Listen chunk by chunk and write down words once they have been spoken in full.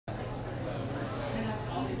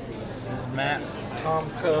Matt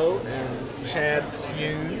Tomko and Chad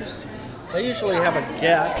Hughes. They usually have a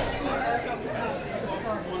guest.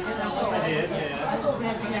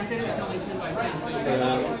 So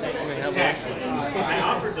we have I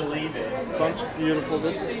offered to leave it. bunch of beautiful.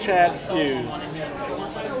 This is Chad Hughes.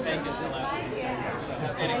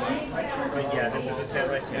 But yeah, this is his head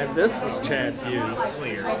right here. And this is Chad Hughes.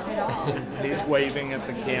 Clear. He's waving at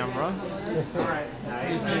the camera.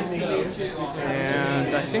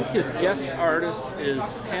 And I think his guest artist is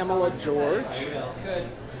Pamela George.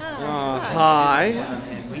 Hi.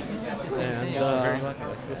 And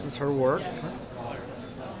this is her work.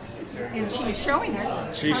 And she's showing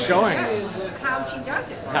us. She's showing us how she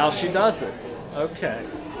does it. how she does it. Okay.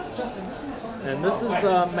 And this is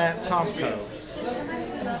Matt Tomko.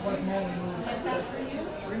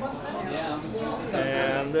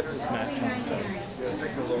 And this is Matt Tomko.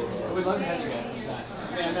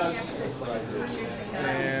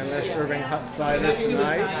 And they're serving hot cider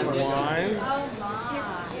tonight and wine.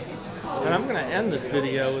 And I'm going to end this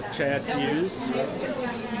video with Chad Hughes.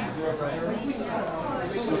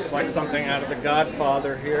 This looks like something out of The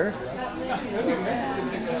Godfather here.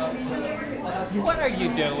 What are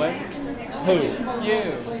you doing? Who?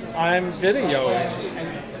 You. I'm videoing.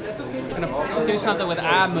 Gonna do something with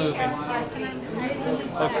eye moving.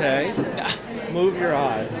 Okay. Move your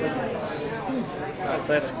eyes.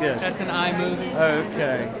 That's good. That's an eye moving.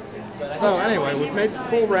 Okay. So anyway, we've made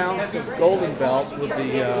full rounds of Golden Belt with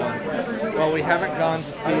the, well, we haven't gone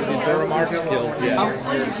to see the Durham Arts Guild yet.